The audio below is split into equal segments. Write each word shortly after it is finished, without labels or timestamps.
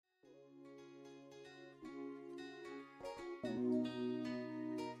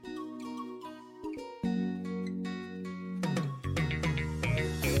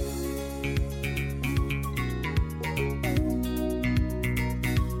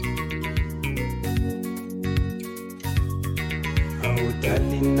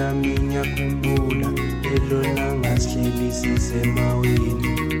Talina minya kumbula elona ngahleli sisemaweni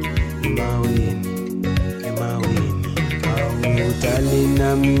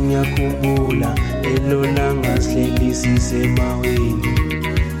Talina minya kumbula elona ngahleli sisemaweni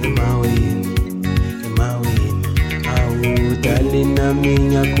Talina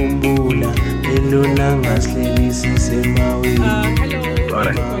minya kumbula elona ngahleli sisemaweni. Hello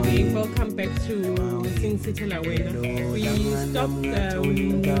everybody, welcome back to Sing Sitela Wena. We stopped,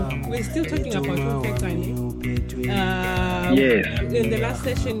 we're still talking about Umfecane. Yes. In the last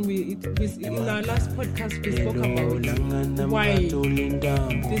session, in our last podcast, we spoke about why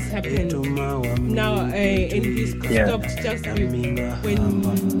this happened. Now, and we stopped just when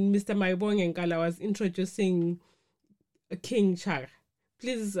Mr. Maibong Nkala was introducing King Shaka.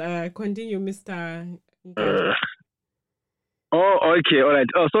 Please continue, Mr. Nkala. Oh, okay, all right.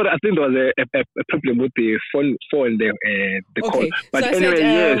 Oh, sorry, I think there was a problem with the phone the call. Okay, But so anyway,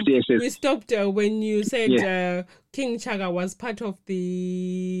 I said, yes. We stopped when you said King Shaka was part of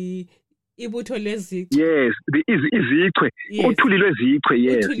the Ibutho Lezit. Yes, the Izichwe. Yes. Uthulilwe Izichwe,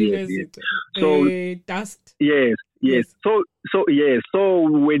 yes. So dust. Yes. So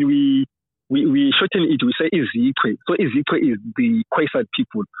when we shorten it, we say Izichwe. So Izichwe is the Khoisan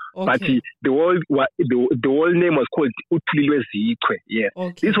people, but the whole name was called Uthulilwe Izichwe. Yeah,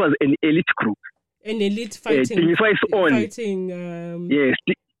 This was an elite group, an elite fighting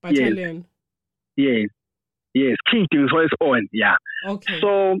battalion. Yes, King Dingiswayo's own. Yeah. Okay.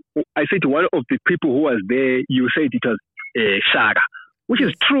 So I said one of the people who was there, you said it was Shaka, which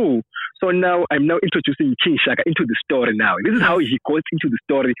is true. So now I'm introducing King Shaka into the story. Now this is how he got into the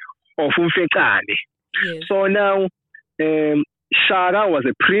story of Umfecane. Yes. So now, Shaka was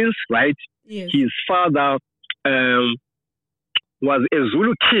a prince, right? Yes. His father was a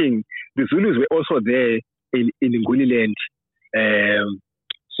Zulu king. The Zulus were also there in Nguni land.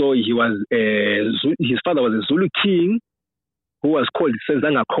 So he was his father was a Zulu king who was called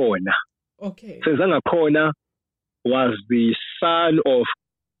Senzanga Khona. Okay. Senzanga Khona was the son of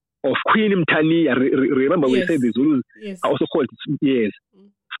Queen Mthani. Remember we said the Zulus are also called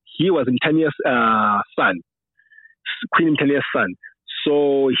He was Mthania's son, Queen Mthania's son.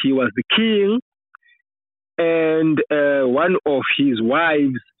 So he was the king, and one of his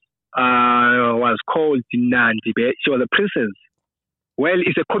wives was called Nandi. She was a princess. Well,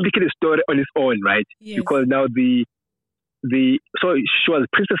 it's a complicated story on its own, right? Yes. Because now so she was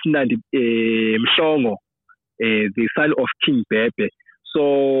Princess Nandi Mhlongo, the son of King Bebe.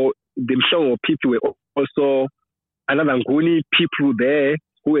 So the Mhlongo people were also another Nguni people there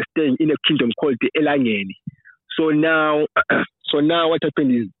who were staying in a kingdom called the Elangeni. So now what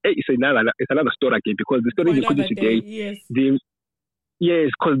happened is it's another story again, because the story we put today.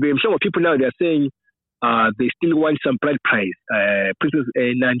 Because the Mhlongo people now they're saying they still want some bride price. Princess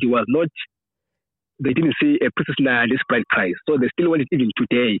Nandi was not. They didn't say Princess Nandi's bride price, so they still want it even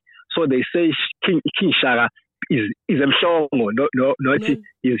today. So they say King Shaka is a Mhlongo, not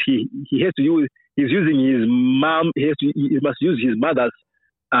he has to use. He's using his mom. He must use his mother's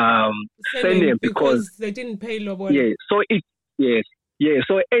surname because they didn't pay lobola. So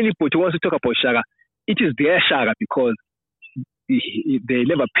So anybody who wants to talk about Shaka, it is their Shaka because they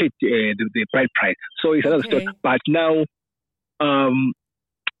never paid the bride price. So it's another story. But now,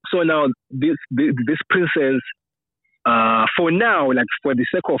 so now this princess, for now, like for the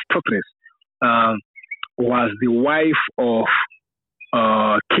sake of progress, was the wife of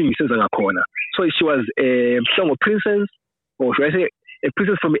King Senzanga Khona. So she was a Mhlongo princess, or should I say a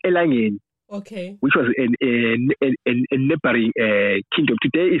princess from Elangeni, which was a neighboring kingdom.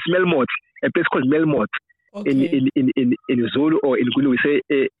 Today is Melmoth, a place called Melmoth. In Zulu or in Nguni we say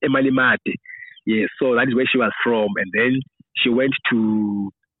Emalimate. Yes, so that is where she was from, and then she went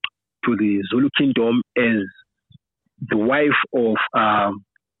to the Zulu kingdom as the wife of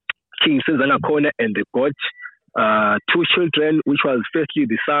King Senzanga Khona, and they got two children, which was firstly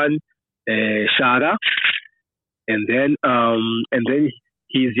the son Shaka, and then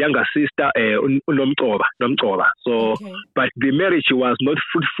his younger sister Nomcoba. So, but the marriage was not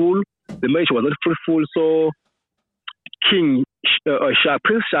fruitful. So King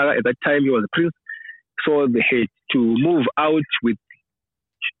Prince Shaka at that time, he was a prince, so they had to move out with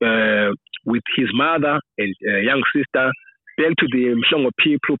his mother and young sister back to the Mhlongo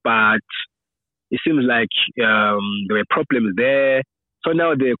people, but it seems like there were problems there. So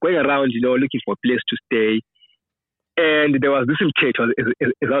now they're going around, looking for a place to stay. And there was this Mthethwa, as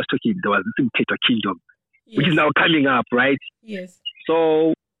I was talking, there was this Mthethwa kingdom, which is now coming up, right? Yes.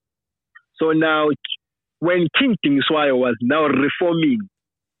 So now, when King Dingiswayo was now reforming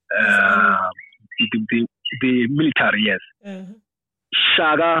the military,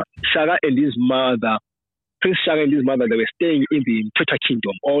 Shaka and his mother, Prince Shaka and his mother, they were staying in the Mthethwa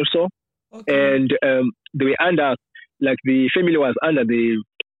Kingdom also. Okay. And they were under, like the family was under there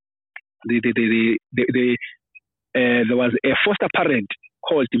was a foster parent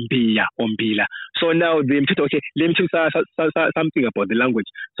called Mbiya or Mbila. So now the Mthethwa, okay, let me tell you something about the language.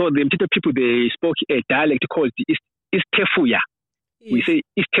 So the Mthethwa people, they spoke a dialect called Istefuya. Yes. We say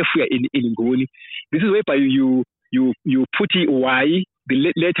Istefuya in Nguni. This is whereby you put Y,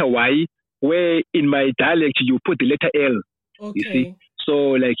 the letter Y, where in my dialect you put the letter L. Okay. You see?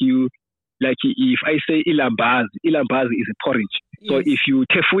 So like if I say ilambazi is a porridge. Yes. So if you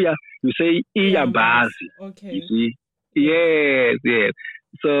tefuya, you say ilambazi. Okay. You see? Yes.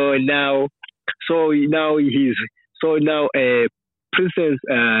 So now Princess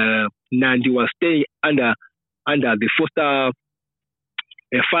Nandi was staying under the foster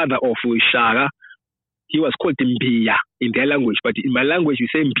father of Shaka. He was called Mbiya in their language, but in my language we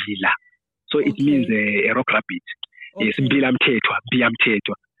say Mbila. So it means a rock rabbit. Yes, Mbila Mthethwa.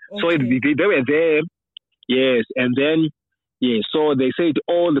 So they were there, yes, and then so they said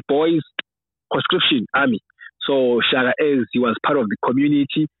all the boys conscription army. So Shaka, as he was part of the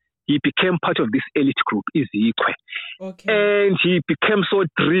community, he became part of this elite group, Izichwe. Okay. And he became so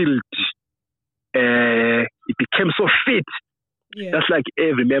drilled. He became so fit. Yeah. That's like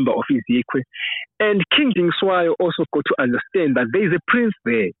every member of Izichwe. And King Dingiswayo also got to understand that there is a prince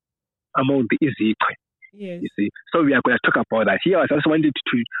there among the Izichwe. Yes. You see, so we are going to talk about that here. I just wanted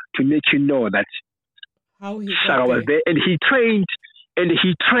to make you know that how he Shaka was there, and he trained,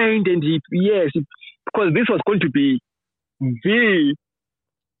 because this was going to be the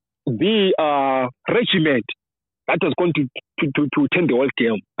regiment that was going to turn the whole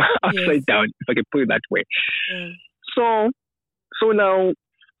game upside down, if I can put it that way. Yeah. So now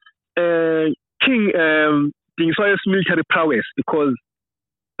King Dingiswayo's military prowess, because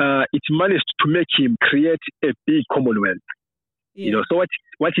it managed to make him create a big Commonwealth. Yeah. You know, so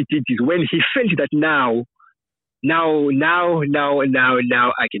what he did is, when he felt that now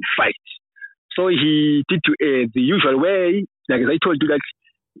I can fight. So he did the usual way, like as I told you, that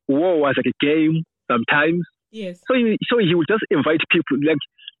war was like a game sometimes. Yes. So he would just invite people,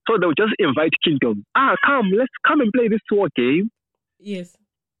 so they would just invite kingdom. Let's come and play this war game. Yes.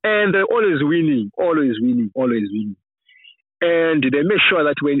 And they're always winning. And they make sure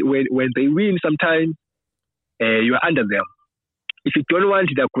that when they win, sometimes you are under them. If you don't want,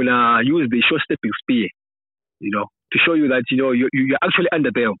 they're gonna use the short stepping spear, to show you that you're actually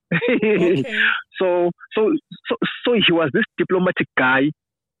under them. Okay. So he was this diplomatic guy,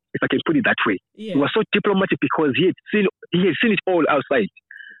 if I can put it that way. Yeah. He was so diplomatic because he had seen it all outside.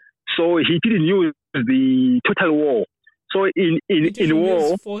 So he didn't use the total war. So in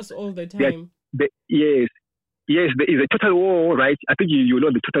war, use force all the time. Yes, there is a total war, right? I think you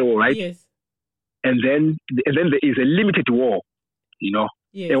know the total war, right? Yes. And then there is a limited war, yes.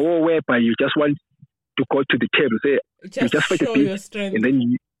 A war whereby you just want to go to the table, say, just fight show your strength, and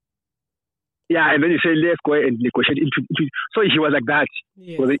then you say, let's go and negotiate into. So he was like that.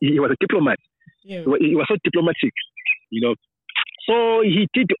 Yes. He was a diplomat. Yeah. He was so diplomatic, So he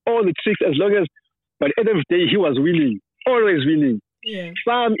did all the tricks but at the end of the day, he was winning, always winning. Yeah.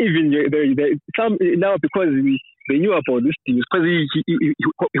 Some even some now, because they knew about this thing, because he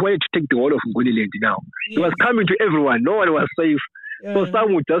wanted to take the whole of Ngoniland now. Yes. He was coming to everyone. No one was safe. So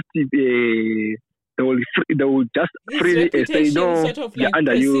some would just they would just freely say no. Sort of like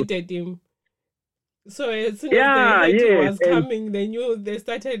under preceded you. Him. So as soon as they heard he was coming, they knew they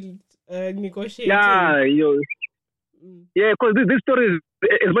started negotiating. Yeah, Yeah, because these stories,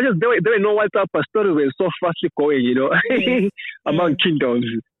 as much as there were no WhatsApp, but stories were so fastly going, yes. among kingdoms.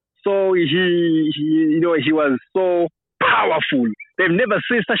 So he was so powerful. They've never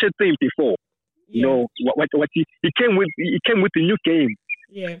seen such a thing before. Yeah. What he came with a new game.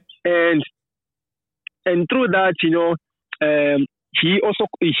 Yeah. And through that, he also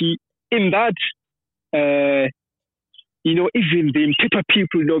in that even the Mthethwa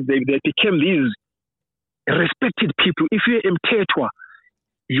people, they became these respected people. If you're Mthethwa,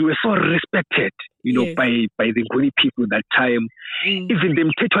 you were so respected, yes. by the Nguni people that time. Even the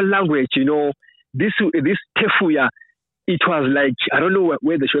Mthethwa language, this Tefuya, it was like, I don't know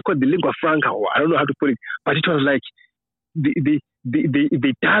where they should call it, the lingua franca, or I don't know how to put it, but it was like the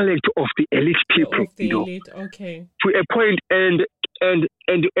dialect of the elite people. Of the elite, okay. To a point, and there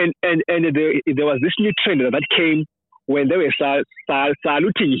was this new trend that came when they were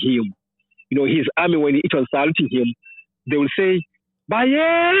saluting him. His army, when it was saluting him, they would say,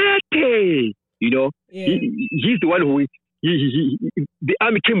 Bayethe! Yeah. He's the one who, the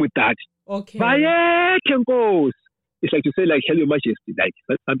army came with that. Okay. Bayethe Nkosi! it's like to say like Hello Majesty, like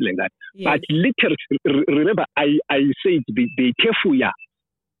something like that. Yes. But literally, remember, I said the Tefuya,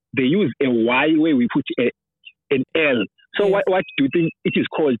 they use a Y where we put an L. So Yes. what do you think it is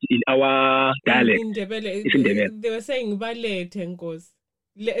called in our dialect? In Ndebele, It's in Ndebele. they were saying Bayethe Nkosi.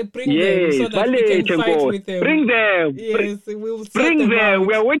 Bring Yes, them so that we can fight Bayethe, with them. bring them. Yes, we'll sort Bring them. out.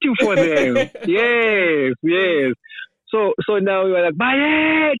 We are waiting for them. Yes, yes. So now we are like,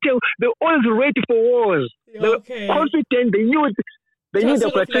 Bayethe. They're always ready for wars. They're confident. They knew they so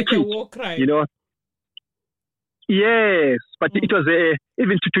the protect like a war cry. you know. Yes, but it was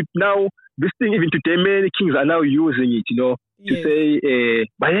even to now. This thing, even today, many kings are now using it, you know, to say,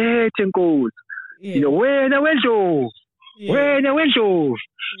 Bayethe Nkosi, you know, when I went to,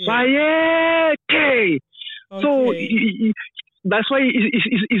 Bayethe. So that's why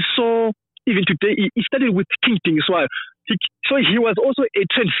it's so, even today, it started with King Dingiswayo. So he was also a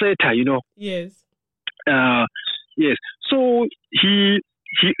trendsetter, you know. Yes. Yes. So he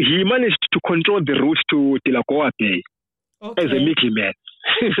managed to control the route to Tilakoa Bay as a middleman.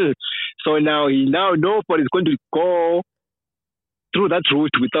 So now nobody's going to go through that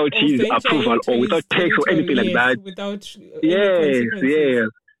route without his approval or without tax or anything like that. Without any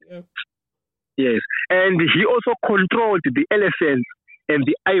consequences. Yes. And he also controlled the elephants and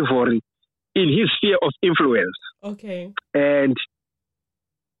the ivory in his sphere of influence. Okay. And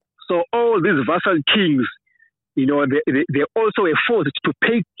so all these vassal kings, you know, they're also forced to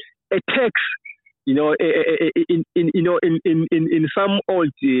pay a tax. You know, in some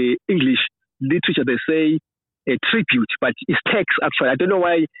old English literature, they say a tribute, but it's tax actually. I don't know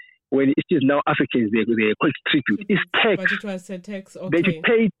why when it is now Africans, they call it tribute. It's tax. But it was a tax, okay. They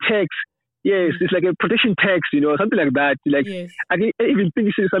pay tax. Yes, it's like a protection tax, you know, something like that. Like I can even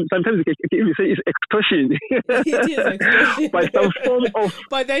think sometimes you can even say it's extortion. It is extortion. But some form of.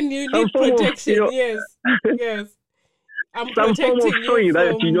 But then you need protection. Yes. I'm some form of showing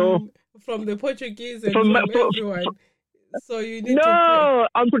that, you know. From the Portuguese and from everyone. So you need to pay.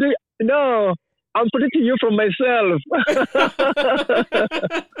 I'm protecting you from myself.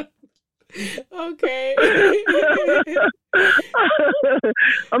 Okay.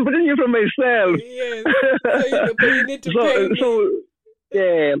 I'm protecting you from myself. Yes. So you need to pay me.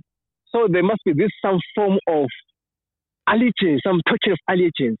 So there must be some form of allegiance, some touch of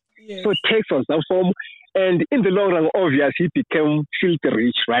allegiance. Yes. So takes on some form. And in the long run, obviously, he became filthy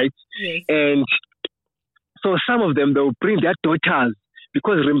rich, right? Yes. And so some of them, they'll bring their daughters,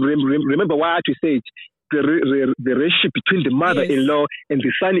 because remember what you said, the relationship between the mother-in-law and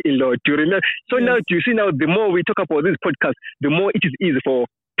the son-in-law. Do you remember? So now, do you see now, the more we talk about this podcast, the more it is easy for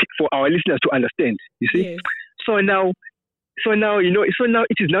our listeners to understand, you see? Yes. So now, you know, it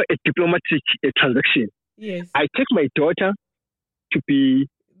is now a diplomatic transaction. Yes. I take my daughter to be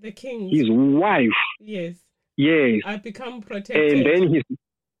the king, his wife. Yes. I become protected. And then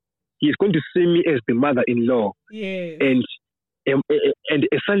he's going to see me as the mother-in-law. Yes. And a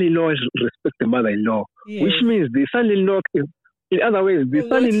son-in-law respects the mother-in-law. Yes. Which means the son-in-law is, in other words, the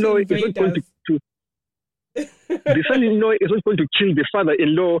son-in-law is not going to the son-in-law is not going to kill the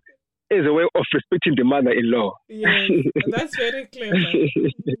father-in-law as a way of respecting the mother-in-law. Yes. That's very clever.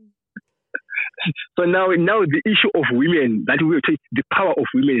 So now the issue of women, that we will take, the power of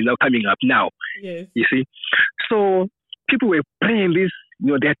women is now coming up now. Yes. You see? So people were praying this, you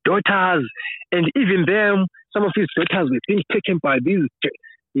know, their daughters, and even them, some of his daughters were being taken by these,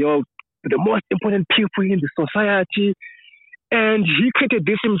 you know, the most important people in the society. And he created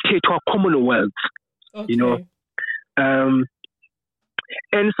this Mthethwa Commonwealth. Okay. You know. And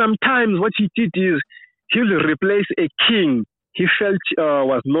sometimes what he did is he will replace a king he felt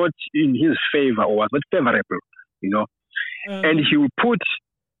was not in his favor or was not favorable, you know. And he would put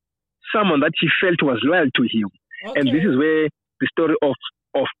someone that he felt was loyal to him. Okay. And this is where the story of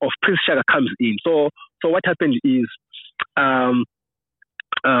Prince Shaka comes in. So what happened is the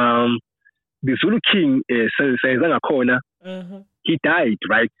Zulu King, he died,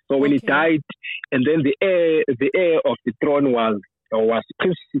 right? So when he died, and then the heir of the throne was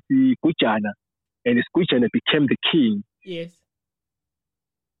Prince Shaka, and Shaka became the king. Yes.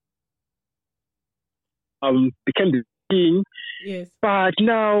 Became the king. Yes. But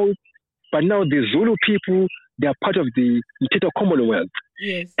now the Zulu people, they are part of the Mthethwa Commonwealth.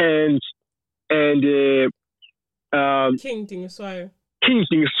 Yes. And King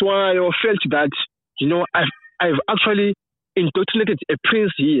Dingiswayo felt that, you know, I've actually indoctrinated a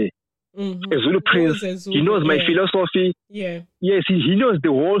prince here. Mm-hmm. A Zulu prince. He knows my philosophy. Yeah. Yes, he knows the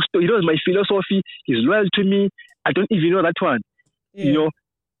whole story. He knows my philosophy. He's loyal to me. I don't even know that one. Yeah. You know.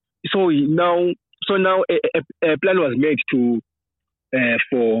 So now a plan was made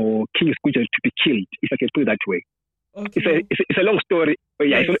for King Shaka to be killed, if I can put it that way. Okay. It's a long story.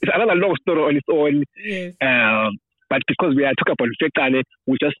 Yeah, Yes. it's another long story on its own. Yes. But because we are talking about Umfecane,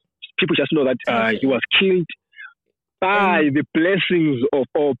 people just know that he was killed by the blessings of,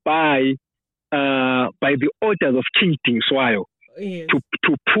 or by the orders of King Dingiswayo to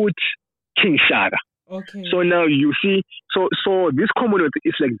put King Shaka. Okay. So now you see, so this Commonwealth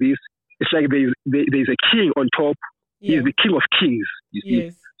is like this. It's like there's a king on top. Yeah. He's the king of kings. You see.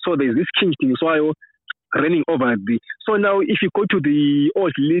 Yes. So there's this King Dingiswayo reigning over the. So now if you go to the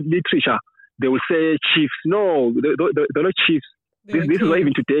old literature, they will say chiefs. No, they're not chiefs. This is why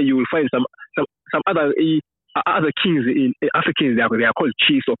even today you will find some other kings in Africans. They are called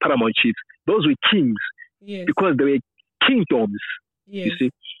chiefs or paramount chiefs. Those were kings because they were kingdoms. Yes. You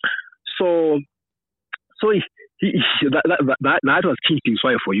see. So that was King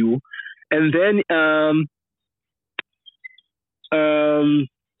Dingiswayo for you, and then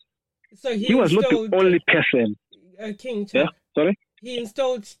so he was not the only person. King Shaka. Yeah, sorry. He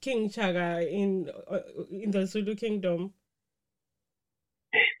installed King Shaka in the Zulu Kingdom.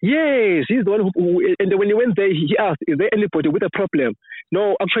 Yes, he's the one who and when he went there, he asked, "Is there anybody with a problem?"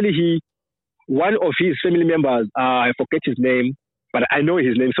 No, actually, one of his family members, I forget his name, but I know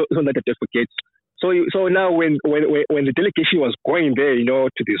his name, so that I don't forget. So now when the delegation was going there,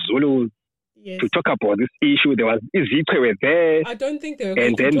 to the Zulus to talk about this issue, there was Izichwe were there. I don't think they were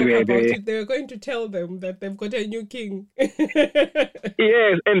going to talk about it. They were going to tell them that they've got a new king.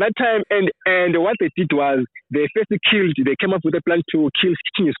 Yes, and that time, and what they did was they first they came up with a plan to kill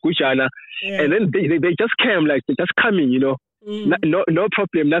King Dingiswayo, and then they just came, like they're just coming, no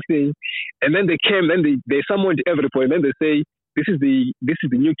problem, nothing. And then they came, then they summoned everybody, and then they say, This is the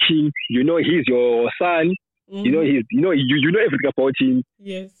new king. He's your son. You know everything about him.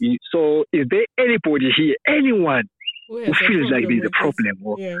 Yes. So is there anybody here, anyone who feels like there's a problem?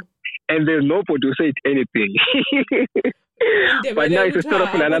 And there's nobody who said anything. But now it's a story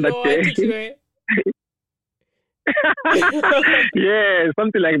for another day. Yeah,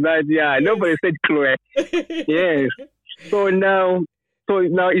 something like that. Yeah, yes. Nobody said Chloe. Yes. So now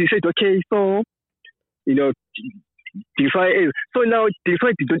he said, okay, so so now King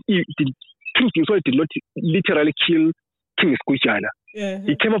Dingiswayo did not literally kill King Dingiswayo.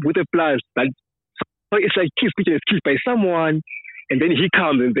 He came up with a plan that so it's like King Dingiswayo is killed by someone, and then he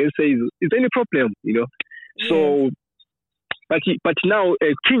comes and then says, "Is there any problem?" So, but now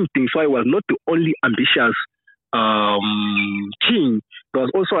King Dingiswayo was not the only ambitious king. There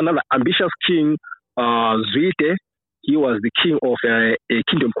was also another ambitious king, Zwide. He was the king of a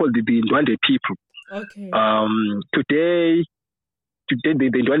kingdom called the Zwide people. Okay. Today the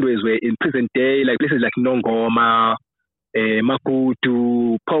Ndwandwes were in present day, like places like Nongoma,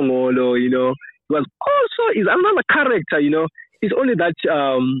 Makutu, Pongolo. He was also is another character. It's only that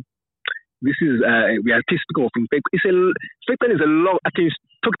this is we are speaking of Umfecane. Umfecane is a long. I can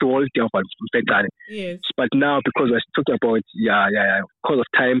talk the whole thing about Umfecane. Yes. But now because we're talking about because of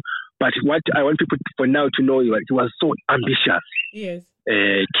time. But what I want people for now to know is he was so ambitious. Yes.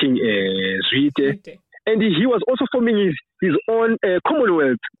 King Zwide. And he was also forming his own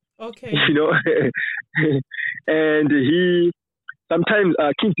Commonwealth. Okay. And he sometimes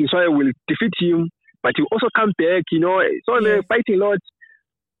King Dingiswayo will defeat him, but he also come back. So they're fighting a lot.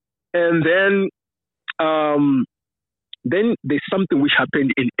 And then there's something which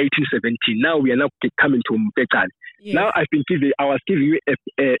happened in 1870. Now we are now coming to Umfecane. Yes. Now I was giving you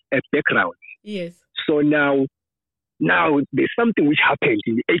a background. Yes. So now there's something which happened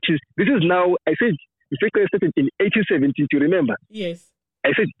in the 80s. This is now, I said, Umfecane started in 1817, to remember? Yes.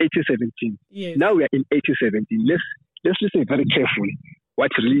 I said 1817. Yes. Now we are in 1817. Let's listen very carefully.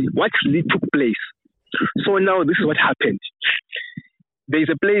 What really took place. So now this is what happened. There's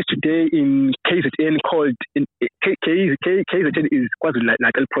a place today in KZN called KZN is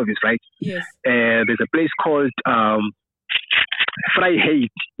KwaZulu-Natal province, right? Yes. There's a place called Vryheid.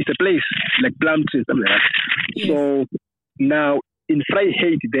 It's a place like Plumtree, something like that. Yes. So now in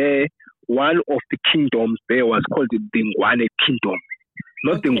Vryheid there, one of the kingdoms there was called the Ngwane Kingdom.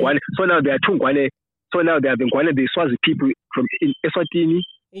 Not the Ngwane. So now there are two Ngwane. So now there are the Ngwane, the Swazi people from in Eswatini.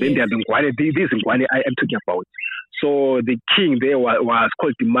 Yes. Then there are the Ngwane. These Ngwane I am talking about. So the king there was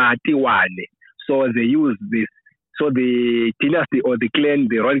called the Matiwane. So they used this. So the dynasty or the clan,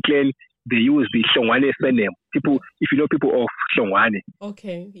 the royal clan, they use the Shongwane surname. People, if you know people of Shongwane.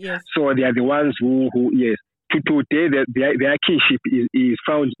 Okay. Yes. So they are the ones who yes. Today their kingship is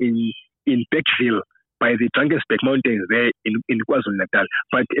found in Beckville by the Drakensberg Mountains there in KwaZulu-Natal.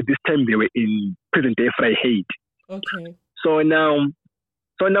 But at this time they were in present-day Vryheid. Okay. So now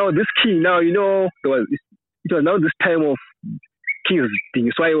this king now it was now this time of King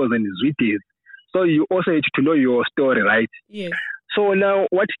Dingiswayo and Zwide. So you also need to know your story, right? Yes. So now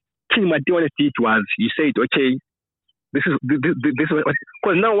what King Matiwane did was he said, okay, this is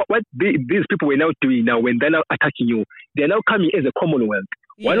because now what these people were now doing now when they're now attacking you, they're now coming as a Commonwealth.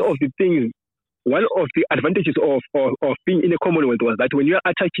 Yes. One of the advantages of being in a Commonwealth was that when you are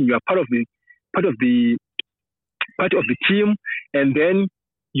attacking, you are part of the team, and then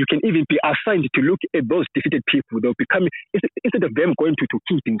you can even be assigned to look at those defeated people. They'll be coming instead of them going to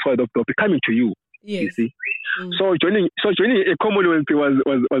King Dingiswayo, they'll be coming to you. Yes. You see. So joining a Commonwealth was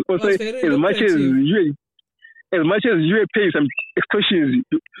also as much as you were paying some extortions,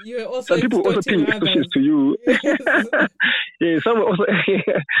 you were also some people also paying extortions to you. Yes. Yeah, some also.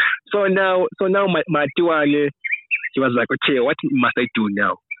 so now Matiwane, he was like, okay, what must I do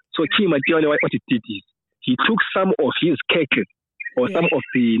now? So King Matiwane, what he did is he took some of his cake or some of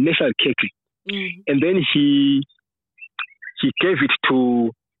the national cake, and then he gave it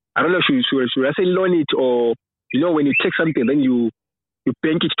to, I don't know, should I say loan it, or when you take something then you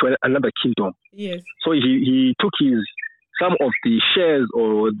bank it to another kingdom. Yes. So he took some of the shares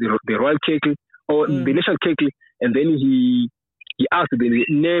or the royal cake or the national cake, and then he asked the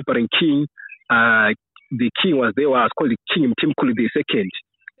neighboring king. The king was called the King Mthethwa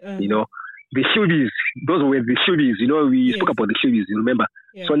II. The Shubis, those were the Shubis. We spoke about the Shubis, you remember?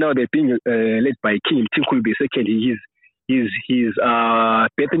 Yeah. So now they're being led by King Mthethwa II. His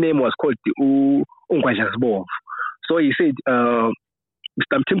birth name was called Ungwajazbov. So he said,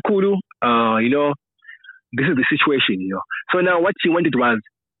 Mr. Mthethwa, this is the situation, So now what he wanted was,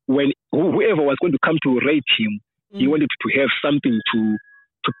 when whoever was going to come to raid him, he wanted to have something to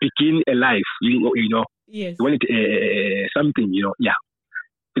begin a life, Yes. He wanted something,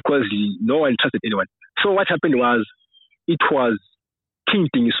 because no one trusted anyone. So what happened was, it was King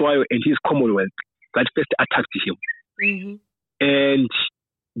Dingiswayo and his Commonwealth that first attacked him. Mm-hmm. And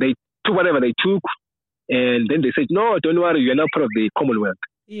they took whatever they took, and then they said, no, don't worry, you are now part of the Commonwealth.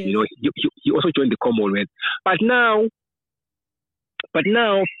 Yes. He also joined the Commonwealth. But now,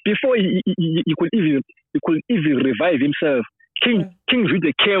 before he could even revive himself, King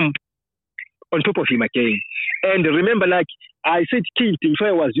Zwide came on top of him again. And remember, like I said, King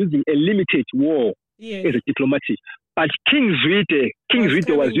Dingiswayo was using a limited war as a diplomatic, but King Zwide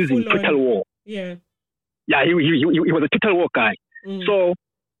was using total war. Yeah. Yeah, he was a total war guy. So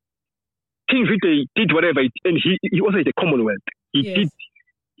King Zwide did whatever, and he also had a Commonwealth. He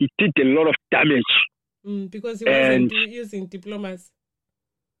did a lot of damage. Because he wasn't using diplomacy.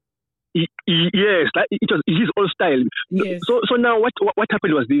 Yes, it was his own style. Yes. So now what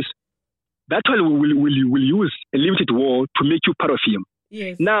happened was this: that one will use a limited war to make you part of him.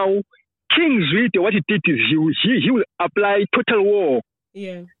 Yes. Now King Zwide, what he did is he will apply total war.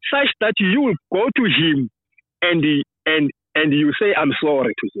 Yeah. Such that you will go to him and you say, I'm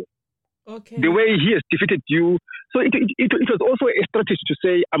sorry to him. Okay. The way he has defeated you. So it was also a strategy to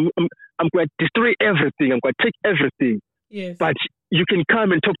say, I'm going to destroy everything. I'm going to take everything. Yes. But you can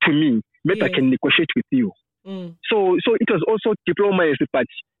come and talk to me. Maybe I can negotiate with you. So it was also diplomacy, but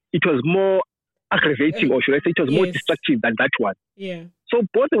it was more aggravating, or should I say, it was more destructive than that one. Yeah. So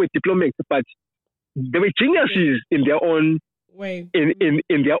both were diplomats, but they were geniuses in their own way, in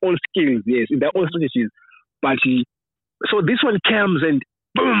their own skills, yes, in their own strategies. But so this one comes and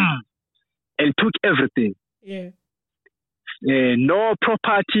boom, and took everything. Yeah. No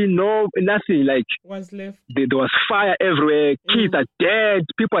property, no nothing. Like was left. There was fire everywhere. Kids are dead.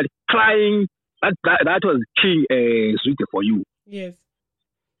 People are crying. That was King Zwide for you. Yes.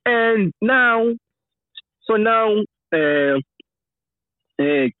 And now, King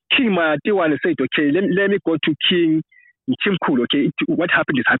Matiwane said, okay, let me go to King Mthethwa. Okay, what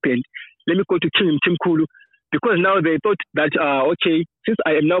happened is happened. Let me go to King Mthethwa, because now they thought that okay, since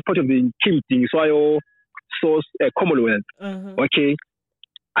I am now part of the King Dingiswayo Commonwealth, okay,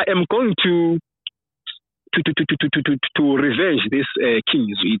 I am going to revenge this King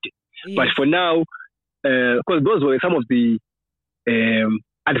Zwide. Yes. But for now, because those were some of the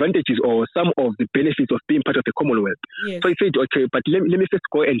advantages or some of the benefits of being part of the Commonwealth. Yes. So he said, okay, but let me first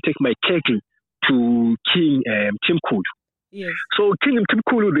go and take my cake to King Mthethwa. Yes. So King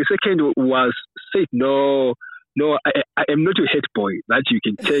Mthethwa the second was said, no, I am not your head boy that you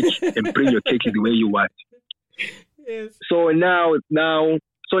can take and bring your cake the way you want. Yes. So now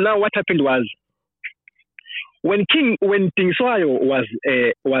what happened was, when Dingiswayo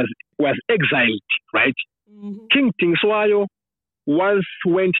was exiled, right? Mm-hmm. King Dingiswayo once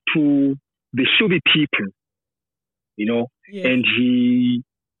went to the Shubi people, and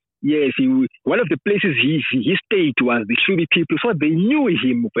one of the places he stayed was the Shubi people, so they knew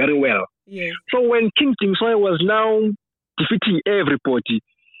him very well. Yes. So when King Dingiswayo was now defeating everybody,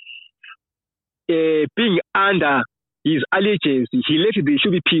 being under his allegiance, he left the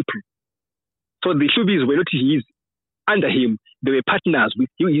Shubi people. So the Shubis were not under him. They were partners with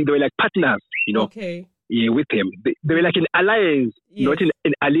you. They were like partners, Okay. With him. They were like an alliance, not an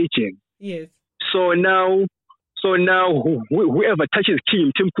allegiance. Yes. So now whoever touches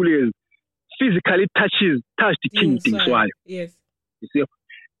King Mthethwa physically touched King Dingiswayo. Yes. You see?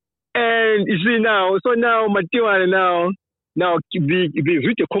 And you see now, Matiwana now the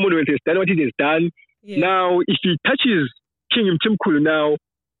Zulu Commonwealth has done what it has done. Yes. Now if he touches King Mthethwa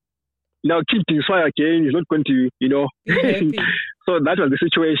now King Dingiswayo again is not going to, be happy. So that was the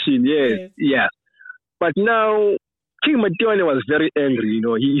situation, yes. But now King Matiwana was very angry,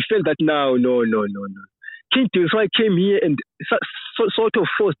 he felt that now, no. King Dingiswayo came here and sort of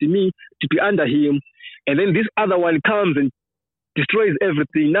forced me to be under him, and then this other one comes and destroys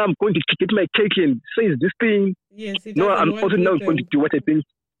everything. Now I'm going to get my cake and says this thing. Yes, I'm also now going to do what I think.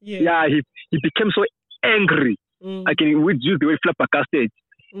 Yes. Yeah, he became so angry. I can use the word flabbergasted.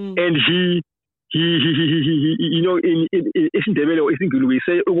 And he we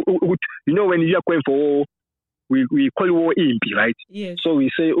say, when you are going for war, we call war impi, right? Yes. So we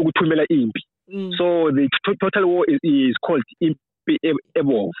say ukuthumela impi. So the total war is called impi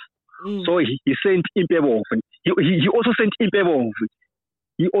evolve. So he sent impi evolve. He also sent impi evolve.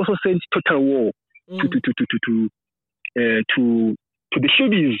 He also sent total war to the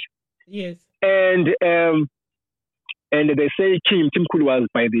Shubis. Yes. And they say King Mthethwa was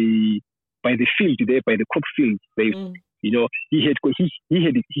by the field there, by the crop field. He also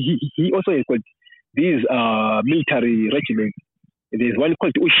had got these military regiments. There's one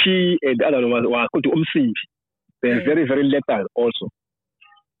called Ushi and the other one was called Umfecane. They're very, very lethal also.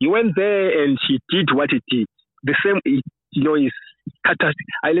 He went there and he did what he did. The same, is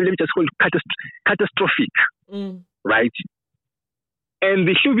catastrophic, right? And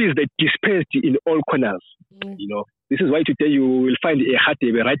the Shubis, they dispersed in all corners. This is why today you will find a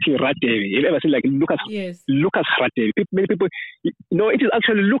Ratebe writing Ratebe. You've ever seen like Lucas Ratebe. Many people, it is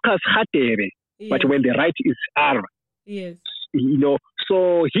actually Lucas Ratebe, but when they write it's R. Yes.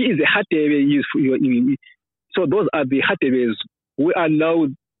 So he is a Ratebe. So those are the Ratebes who are now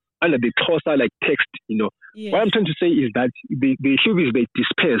under the Xhosa like text. Yes. What I'm trying to say is that the Shubis, they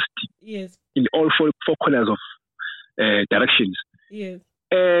dispersed in all four corners of directions. Yes.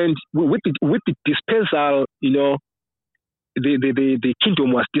 And with the dispersal, the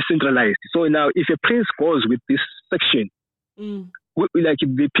kingdom was decentralized. So now, if a prince goes with this section, like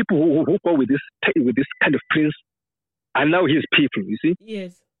the people who go with this kind of prince are now his people. You see?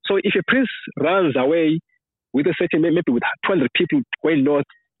 Yes. So if a prince runs away with a certain, maybe with 200 people going north,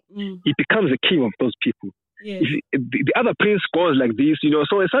 he becomes the king of those people. Yes. If the other prince goes like this, so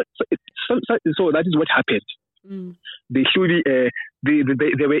that is what happened. They should they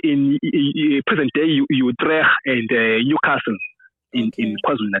were in present day Utrecht and Newcastle in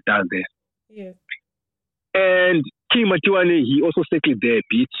KwaZulu-Natal there. Yes. And King Mthethwa, he also settled there a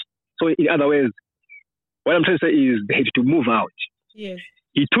bit. So in other words, what I'm trying to say is they had to move out. Yes.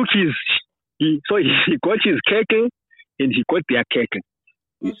 He took he got his cake and he got their cake.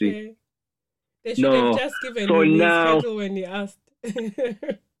 You see? They should have just given him his cattle when he asked.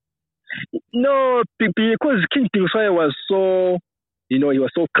 No, because King Dingiswayo was so, he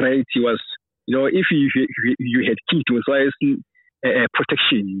was so great. He was, if you had King Dingiswayo's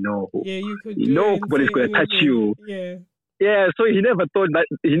protection, you could nobody's going to touch you. Yeah. So he never thought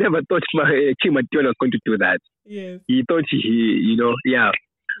King Mthethwa was going to do that. Yes. He thought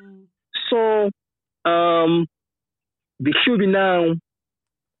So, the Shubi now.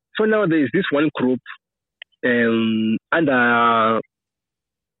 So now there is this one group under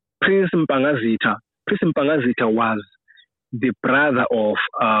Prince Mpangazita. Prince Mpangazita was the brother of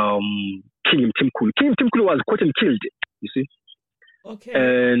King Mthethwa. King Mthethwa was caught and killed, you see. Okay.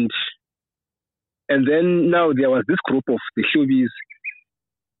 And then now there was this group of the Shubis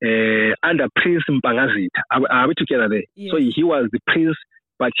under Prince Mpangazita. Are we together there? Yes. So he was the prince,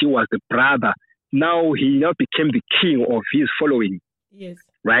 but he was the brother. Now he became the king of his following. Yes.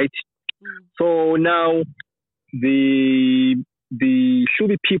 Right? So now the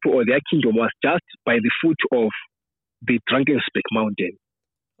Shubi people or their kingdom was just by the foot of the Drakensberg mountain.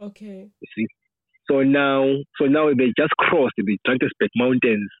 Okay. You see? So now they just crossed the Drakensberg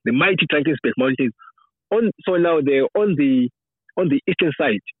mountains, the mighty Drakensberg mountains. So now they're on the eastern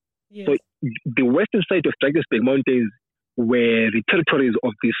side. Yes. So the western side of Drakensberg mountains were the territories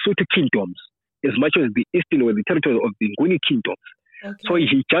of the Sotho kingdoms, as much as the eastern were the territories of the Nguni kingdoms. Okay. So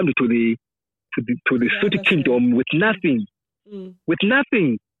he jumped to the Sotho kingdom with nothing. With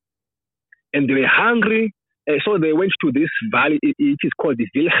nothing. And they were hungry. So they went to this valley. It is called the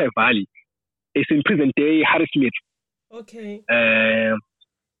Vilge Valley. It's in present-day Harrismith. Okay.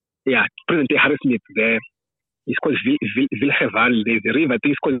 Present-day Harrismith there. It's called Vilheval. There's a river, I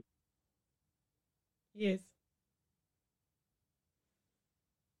think it's called... Yes.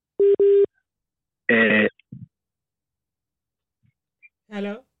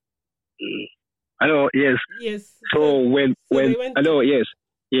 Hello? Hello, yes. Yes. So when hello, yes.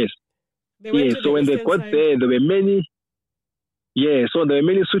 They went to so when they got side. there were many so there were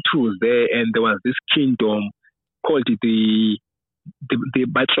many Sutus there, and there was this kingdom called the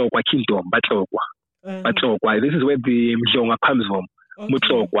Batlokwa kingdom. Batlokwa. This is where the Mhlongwa comes from. Okay.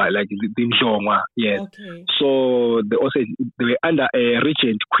 Mutlokwa, like the Mhlongwa, yes. Okay. So they were under a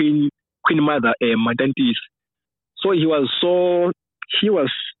regent, Queen Mother Madantis. So they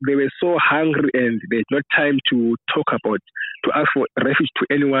were so hungry, and they had no time to ask for refuge to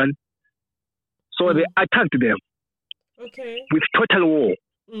anyone. So they attacked them. Okay. With total war.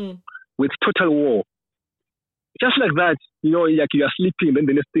 Just like that, like you are sleeping, then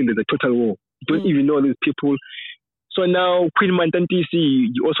the next thing there's a total war. You don't even know these people. So now Queen Mantantisi,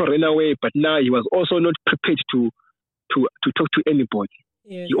 he also ran away, but now he was also not prepared to talk to anybody.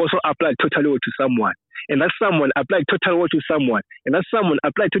 Yes. He also applied total war to someone. And that someone applied total war to someone. And that someone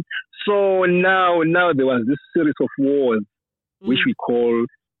applied to... So now there was this series of wars, which we call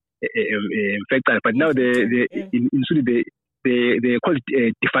Umfecane. But now in Zulu, they call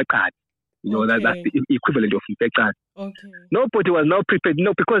it Defacade. That's the equivalent of Umfecane. Okay. Nobody was now prepared.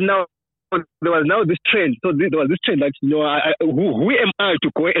 Because now there was now this trend. So there was this trend that, who am I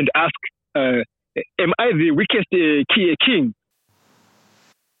to go and ask, am I the weakest king?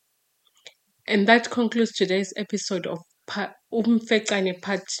 And that concludes today's episode of Umfecane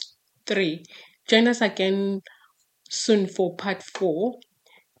Part 3. Join us again soon for Part 4.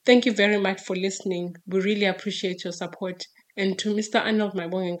 Thank you very much for listening. We really appreciate your support. And to Mr. Arnold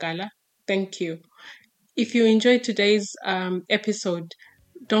Mabongengala, thank you. If you enjoyed today's episode,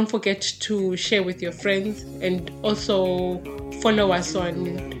 don't forget to share with your friends, and also follow us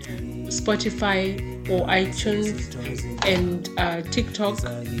on Spotify or iTunes and TikTok,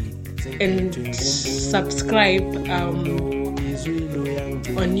 and subscribe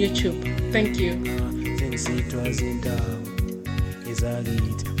on YouTube. Thank you.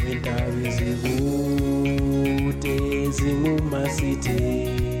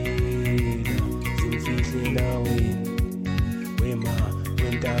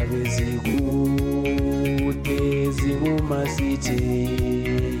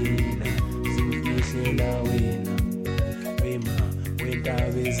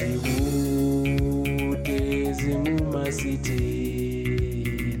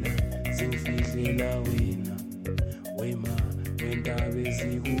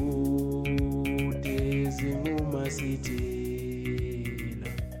 City.